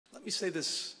Let me say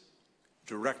this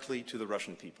directly to the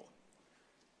Russian people.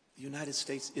 The United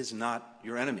States is not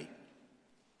your enemy.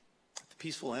 At the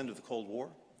peaceful end of the Cold War,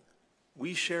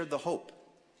 we shared the hope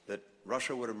that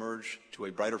Russia would emerge to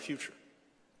a brighter future,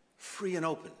 free and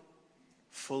open,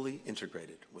 fully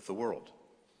integrated with the world.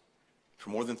 For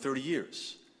more than 30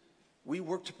 years, we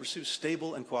worked to pursue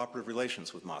stable and cooperative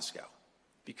relations with Moscow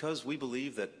because we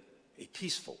believe that a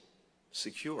peaceful,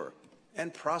 secure,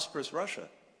 and prosperous Russia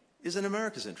is in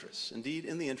America's interests, indeed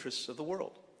in the interests of the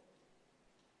world.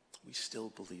 We still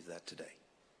believe that today.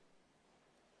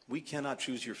 We cannot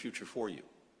choose your future for you,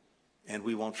 and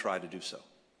we won't try to do so.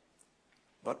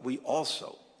 But we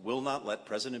also will not let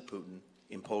President Putin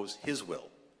impose his will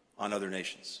on other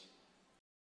nations.